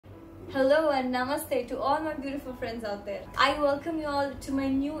Hello and namaste to all my beautiful friends out there. I welcome you all to my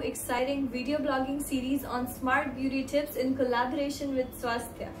new exciting video blogging series on smart beauty tips in collaboration with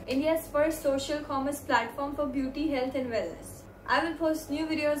Swasthya, India's first social commerce platform for beauty, health and wellness. I will post new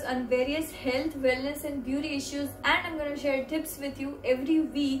videos on various health, wellness and beauty issues, and I'm going to share tips with you every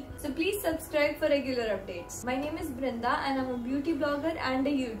week. So please subscribe for regular updates. My name is Brinda and I'm a beauty blogger and a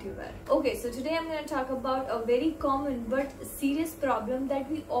YouTuber. Okay, so today I'm going to talk about a very common but serious problem that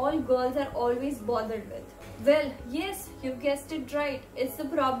we all girls are always bothered with. Well, yes, you've guessed it right. It's the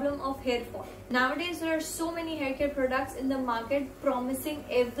problem of hair fall. Nowadays, there are so many hair care products in the market promising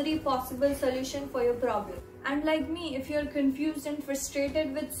every possible solution for your problem. And like me, if you're confused and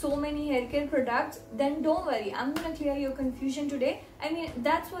frustrated with so many hair care products, then don't worry. I'm gonna clear your confusion today. I mean,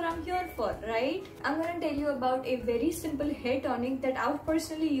 that's what I'm here for, right? I'm gonna tell you about a very simple hair tonic that I've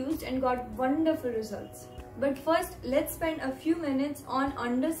personally used and got wonderful results. But first, let's spend a few minutes on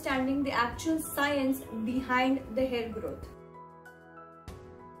understanding the actual science behind the hair growth.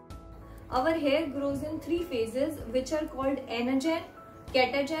 Our hair grows in three phases, which are called anagen,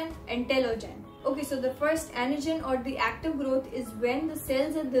 catagen and telogen. Okay, so the first anagen or the active growth is when the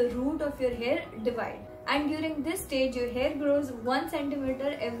cells at the root of your hair divide. And during this stage, your hair grows 1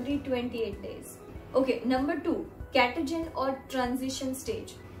 centimeter every 28 days. Okay, number 2, catagen or transition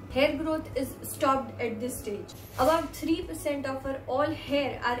stage. Hair growth is stopped at this stage. About 3% of our all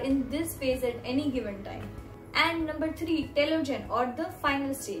hair are in this phase at any given time. And number 3, telogen or the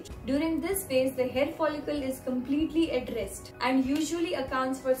final stage. During this phase, the hair follicle is completely at rest and usually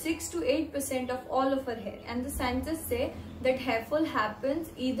accounts for 6 to 8% of all of our hair. And the scientists say that hair fall happens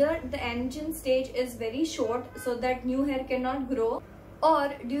either the anagen stage is very short so that new hair cannot grow,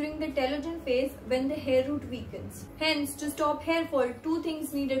 or during the telogen phase when the hair root weakens. Hence, to stop hair fall, 2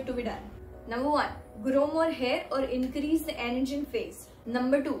 things needed to be done. Number 1, grow more hair or increase the anagen phase.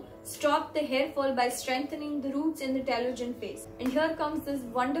 Number 2, stop the hair fall by strengthening the roots in the telogen phase. And here comes this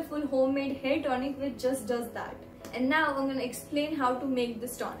wonderful homemade hair tonic which just does that. And now I'm going to explain how to make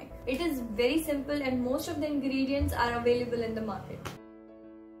this tonic. It is very simple and most of the ingredients are available in the market.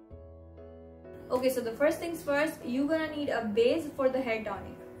 Okay, so the first things first, you're gonna need a base for the hair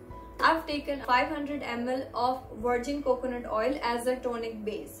tonic. I've taken 500 ml of virgin coconut oil as a tonic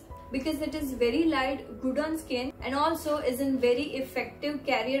base because it is very light, good on skin and also is a very effective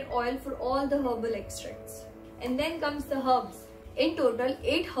carrier oil for all the herbal extracts. And then comes the herbs. In total,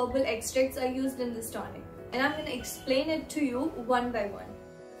 8 herbal extracts are used in this tonic and I'm gonna explain it to you one by one.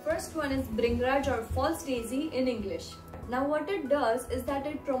 First one is bringraj or false daisy in English. Now what it does is that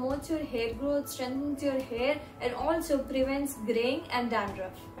it promotes your hair growth, strengthens your hair and also prevents graying and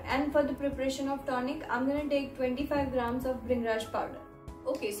dandruff. And for the preparation of tonic, I'm going to take 25 grams of bringraj powder.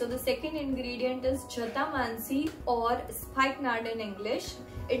 Okay, so the second ingredient is jatamansi or spikenard in English.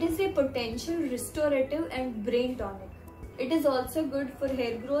 It is a potential restorative and brain tonic. It is also good for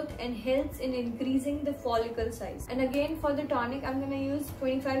hair growth and helps in increasing the follicle size. And again for the tonic, I'm going to use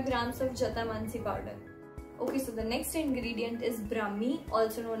 25 grams of jatamansi powder. Okay, so the next ingredient is Brahmi,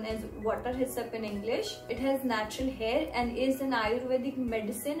 also known as water hyssop in English. It has natural hair and is an Ayurvedic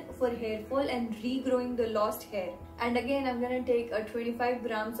medicine for hair fall and regrowing the lost hair. And again, I'm going to take 25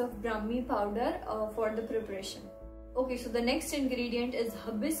 grams of Brahmi powder for the preparation. Okay, so the next ingredient is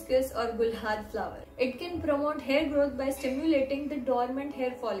hibiscus or gulhad flower. It can promote hair growth by stimulating the dormant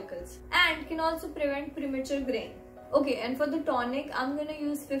hair follicles and can also prevent premature graying. Okay, and for the tonic, I'm gonna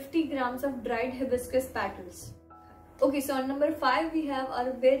use 50 grams of dried hibiscus petals. Okay, so on number 5, we have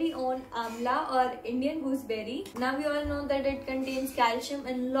our very own amla or Indian gooseberry. Now we all know that it contains calcium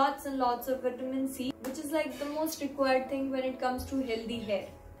and lots of vitamin C, which is like the most required thing when it comes to healthy hair.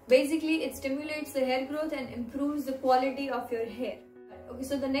 Basically, it stimulates the hair growth and improves the quality of your hair. Okay,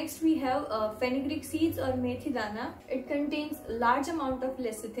 so the next we have fenugreek seeds or methi dana. It contains large amount of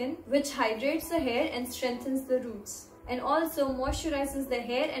lecithin which hydrates the hair and strengthens the roots and also moisturizes the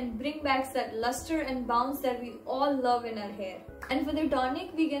hair and bring back that luster and bounce that we all love in our hair. And for the tonic,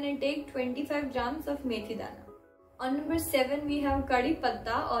 we're gonna take 25 grams of methi dana. On number 7, we have curry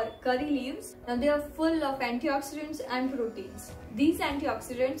patta or curry leaves. Now they are full of antioxidants and proteins. These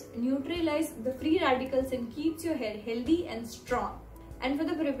antioxidants neutralize the free radicals and keeps your hair healthy and strong. And for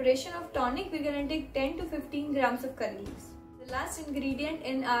the preparation of tonic, we're going to take 10 to 15 grams of curry leaves. The last ingredient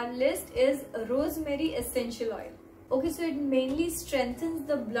in our list is rosemary essential oil. Okay, so it mainly strengthens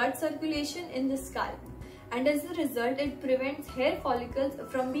the blood circulation in the scalp. And as a result, it prevents hair follicles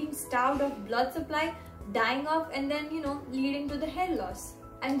from being starved of blood supply, dying off and then, leading to the hair loss.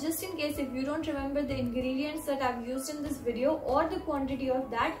 And just in case if you don't remember the ingredients that I've used in this video or the quantity of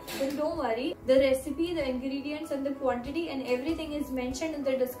that, then don't worry. The recipe, the ingredients and the quantity and everything is mentioned in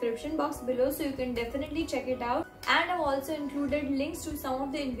the description box below, so you can definitely check it out. And I've also included links to some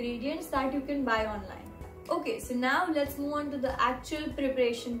of the ingredients that you can buy online. Okay, so now let's move on to the actual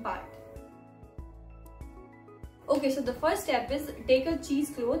preparation part. Okay, so the first step is take a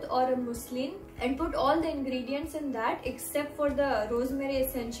cheesecloth or a muslin and put all the ingredients in that except for the rosemary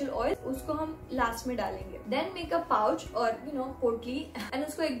essential oil. उसको हम last में डालेंगे. Then make a pouch or potli and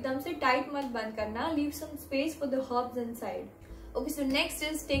उसको एकदम से tight मत बंद करना. Leave some space for the herbs inside. Okay, so next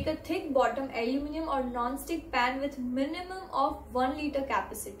is take a thick bottom aluminum or non-stick pan with minimum of 1 liter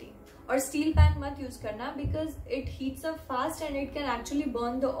capacity. और steel pan मत use करना because it heats up fast and it can actually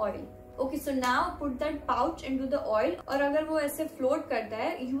burn the oil. Okay, so now put that pouch into the oil, और अगर वो ऐसे float करता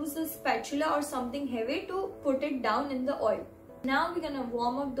है, use a spatula or something heavy to put it down in the oil. Now we're gonna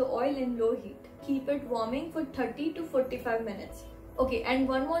warm up the oil in low heat. Keep it warming for 30 to 45 minutes. Okay, and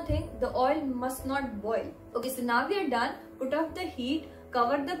one more thing, the oil must not boil. Okay, so now we are done. Put off the heat,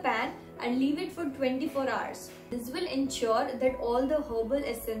 cover the pan and leave it for 24 hours. This will ensure that all the herbal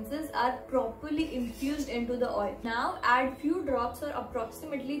essences are properly infused into the oil. Now add few drops or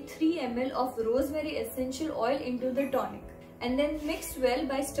approximately 3 ml of rosemary essential oil into the tonic. And then mix well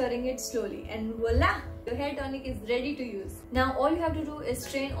by stirring it slowly, and voila! Your hair tonic is ready to use. Now all you have to do is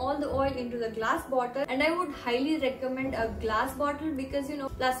strain all the oil into the glass bottle, and I would highly recommend a glass bottle because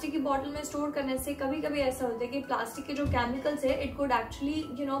plastic की bottle में store करने से कभी-कभी ऐसा होता है कि plastic के जो chemicals है it could actually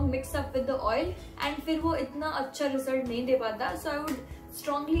mix up with the oil and फिर वो इतना अच्छा result नहीं दे पाता. So I would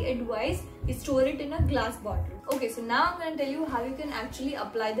strongly advise you store it in a glass bottle. Okay, so now I'm going to tell you how you can actually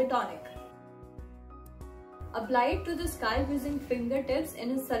apply the tonic. Apply it to the scalp using fingertips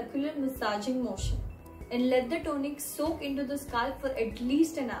in a circular massaging motion and let the tonic soak into the scalp for at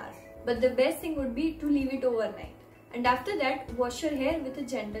least an hour. But the best thing would be to leave it overnight. And after that, wash your hair with a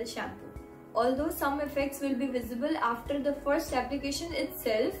gentle shampoo. Although some effects will be visible after the first application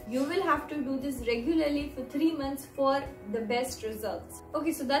itself, you will have to do this regularly for 3 months for the best results.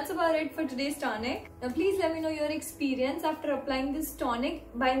 Okay, so that's about it for today's tonic. Now please let me know your experience after applying this tonic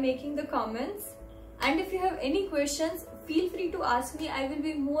by making the comments. And if you have any questions, feel free to ask me. I will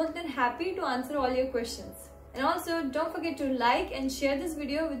be more than happy to answer all your questions. And also, don't forget to like and share this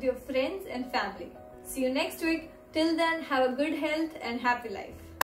video with your friends and family. See you next week. Till then, have a good health and happy life.